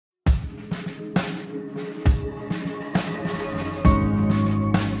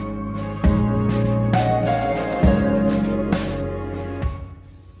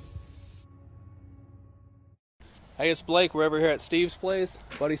Hey, it's Blake. We're over here at Steve's place.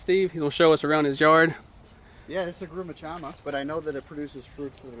 Buddy Steve, he's going to show us around his yard. Yeah, this is a Grumichama, but I know that it produces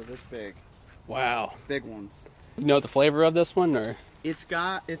fruits that are this big. Wow. Big ones. You know the flavor of this one, or? It's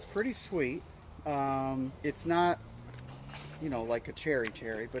pretty sweet. It's not, you know, like a cherry,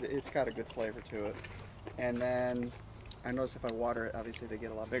 but it's got a good flavor to it. And then I notice if I water it, obviously they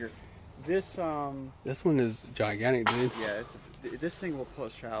get a lot bigger. This one is gigantic, dude. Yeah, this thing will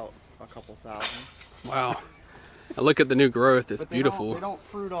push out a couple thousand. Wow. Now look at the new growth. It's beautiful. They don't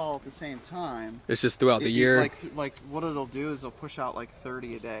fruit all at the same time. It's just throughout the year. Like what it'll do is they'll push out like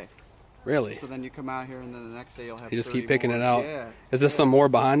 30 a day. Really? So then you come out here and then the next day you'll have. You just 30 keep picking more. it out. Yeah. Is this some more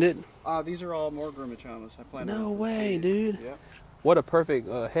behind it? These are all more Grumichamas. I planted. No way, dude. Yep. What a perfect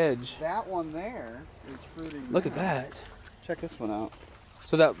hedge. That one there is fruiting. Look at that. Check this one out.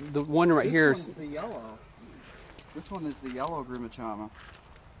 So the one right here is the yellow. This one is the yellow Grumichama.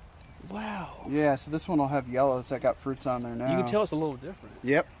 Wow. Yeah, so this one will have yellow. So I got fruits on there now. You can tell it's a little different.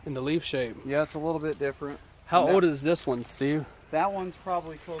 Yep. In the leaf shape. Yeah, it's a little bit different. How old is this one, Steve? That one's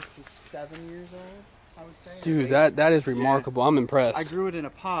probably close to 7 years old, I would say. Dude, that is remarkable. Yeah. I'm impressed. I grew it in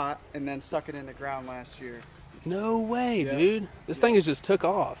a pot and then stuck it in the ground last year. No way, dude. This thing has just took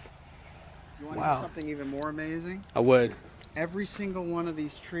off. You want to hear something even more amazing? I would. Every single one of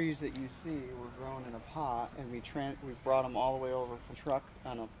these trees that you see were grown in a pot, and we brought them all the way over from truck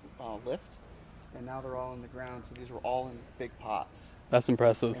on a lift, and now they're all in the ground. So these were all in big pots. That's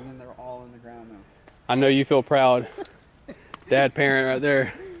impressive. And then they're all in the ground now. I know you feel proud. Dad parent right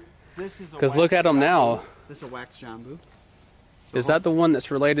there. Because look at them now. This is a wax jambu. So is that the one that's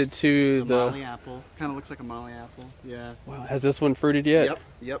related to the Malay apple? Kind of looks like a Malay apple. Yeah. Wow. Has this one fruited yet?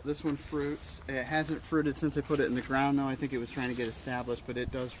 Yep. This one fruits. It hasn't fruited since I put it in the ground, though. I think it was trying to get established, but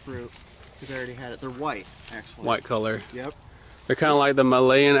it does fruit because I already had it. They're white, actually. White color. Yep. They're kind of like the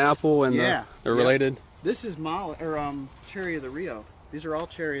Malayan apple, and they're related. This is cherry of the Rio. These are all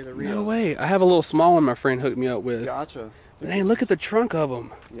cherry of the Rio. No way. I have a little small one my friend hooked me up with. Gotcha. Hey, look at the trunk of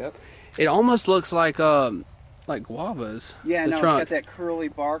them. Yep. It almost looks like guavas. Yeah, no, it's got that curly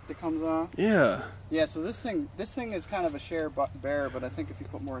bark that comes off. Yeah. Yeah, so this thing is kind of a share bear, but I think if you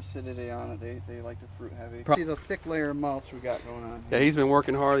put more acidity on it, they like the fruit heavy. See the thick layer of mulch we got going on here. Yeah, he's been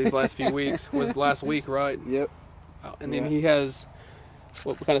working hard these last few weeks. Was last week, right? Yep. And then he has,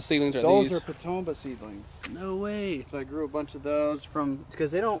 what kind of seedlings are these? Those are Patomba seedlings. No way. So I grew a bunch of those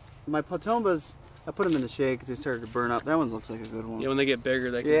because my Patombas, I put them in the shade because they started to burn up. That one looks like a good one. Yeah, when they get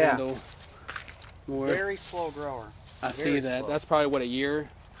bigger, they can handle more. Very slow grower. I see that. Slow. That's probably, what, a year?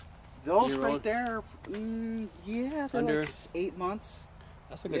 Those right there, yeah, they're like 8 months.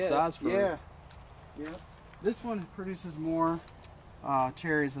 That's a good size for them. Yeah. This one produces more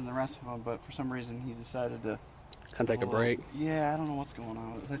cherries than the rest of them, but for some reason he decided to kind of take a break. Yeah, I don't know what's going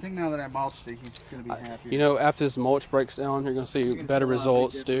on with it. I think now that I mulched it, he's going to be happy. You know, after this mulch breaks down, you're going to see better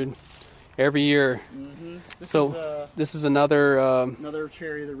results, dude. Every year. This is another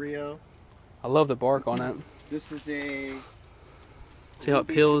cherry of the Rio. I love the bark on it. This is a see how it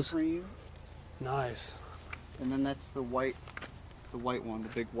peels. Supreme. Nice. And then that's the white one, the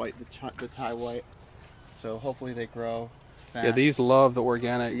big white, the Thai white. So hopefully they grow fast. Yeah, these love the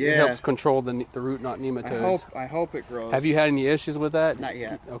organic. Yeah. It helps control the root knot nematodes. I hope it grows. Have you had any issues with that? Not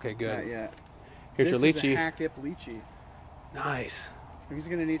yet. Okay, good. Not yet. Here's your lychee. This is a hackip lychee. Nice. He's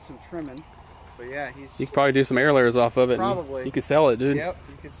gonna need some trimming. But yeah, you could probably do some air layers off of it. Probably. You could sell it, dude. Yep,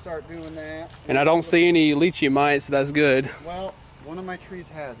 you could start doing that. And I don't see any lychee mites, so that's good. Well, one of my trees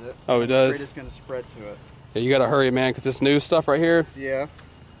has it. Oh, it does? I'm afraid it's going to spread to it. Yeah, you got to hurry, man, because this new stuff right here. Yeah.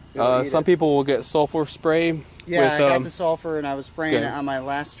 Some people will get sulfur spray. Yeah, I got the sulfur, and I was spraying it on my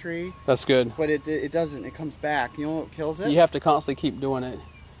last tree. That's good. But it doesn't. It comes back. You know what kills it? You have to constantly keep doing it.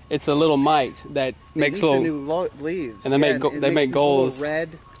 It's a little mite that makes little the new leaves. And they make goals. Red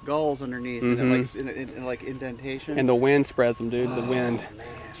gulls underneath, and it like indentation. And the wind spreads them, dude. The wind. Man.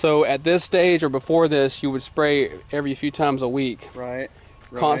 So at this stage or before this, you would spray every few times a week. Right.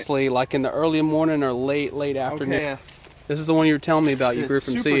 Constantly, like in the early morning or late afternoon. Okay. This is the one you were telling me about. You grew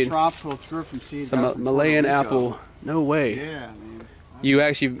from seed. Super tropical. It's grew from seed. It's a Malayan apple. No way. Yeah, man. You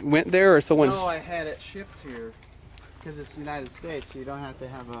actually went there, or someone? No, I had it shipped here because it's the United States, so you don't have to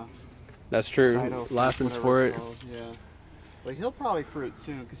have a. That's true. License for it. Yeah. But he'll probably fruit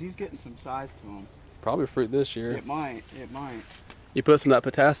soon because he's getting some size to him. Probably fruit this year. It might. It might. You put some of that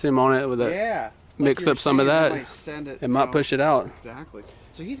potassium on it with it. Yeah. Mix up some of that. It might push it out. Exactly.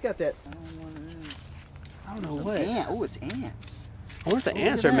 So he's got that. I don't know what. Oh, it's ants. I wonder if the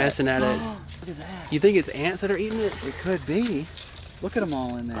ants are messing at it. Look at that. You think it's ants that are eating it? It could be. Look at them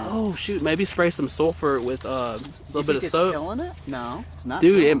all in there. Oh shoot, maybe spray some sulfur with a little bit of it's soap. Killing it? No, it's not.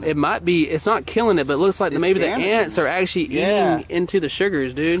 Dude, it might be. It's not killing it, but it looks like maybe the ants are actually eating into the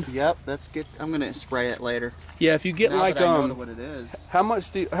sugars, dude. Yep, that's good. I'm gonna spray it later. Yeah, if you get now like that I know what it is. how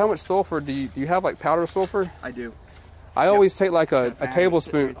much sulfur do you have, like powder sulfur? I do. I always take like a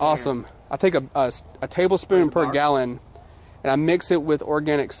tablespoon. Right awesome. I take a tablespoon per gallon, and I mix it with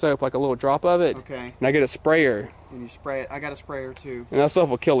organic soap, like a little drop of it. Okay. And I get a sprayer. And you spray it. I got a sprayer too. And that stuff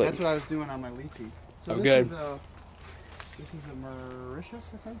will kill it. That's what I was doing on my leafy. So good. This is a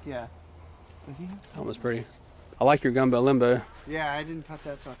Mauritius, I think. Yeah. Does he have? That was pretty. I like your gumbo limbo. Yeah, I didn't cut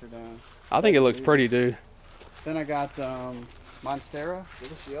that sucker down. I think it looks pretty, dude. Then I got Monstera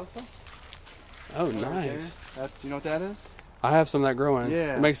deliciosa. Oh, Right nice. there. That's, you know what that is? I have some of that growing.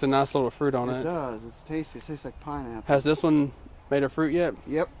 Yeah. It makes a nice little fruit on it. It does. It's tasty. It tastes like pineapple. Has this one made a fruit yet?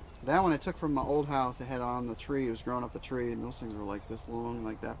 Yep. That one I took from my old house. It had on the tree. It was growing up a tree, and those things were like this long,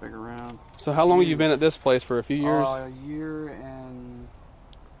 like that big around. So how long have you been at this place? For a few years? A year and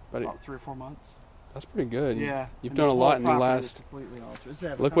about 3 or 4 months. That's pretty good. Yeah. You've done a lot in the last.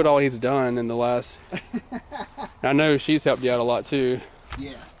 Look what all he's done in the last. I know she's helped you out a lot too.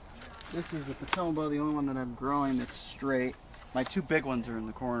 Yeah. This is a Potomo, the only one that I'm growing that's straight. My 2 big ones are in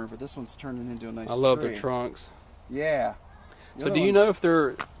the corner, but this one's turning into a nice tree. I love their trunks. Yeah. So do you know if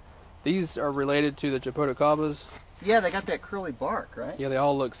these are related to the Japoticabas? Yeah, they got that curly bark, right? Yeah, they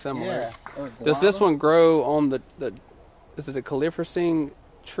all look similar. Yeah. Does this one grow on the is it a califorcine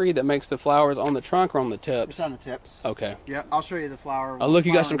tree that makes the flowers on the trunk or on the tips? It's on the tips. Okay. Yeah, I'll show you the flower. Oh, look,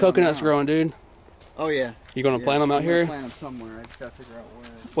 you got some coconuts growing, dude. Oh, yeah. You gonna plant them out here? Plant them somewhere. I just gotta figure out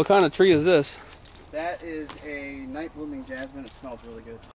where. What kind of tree is this? That is a night blooming jasmine. It smells really good.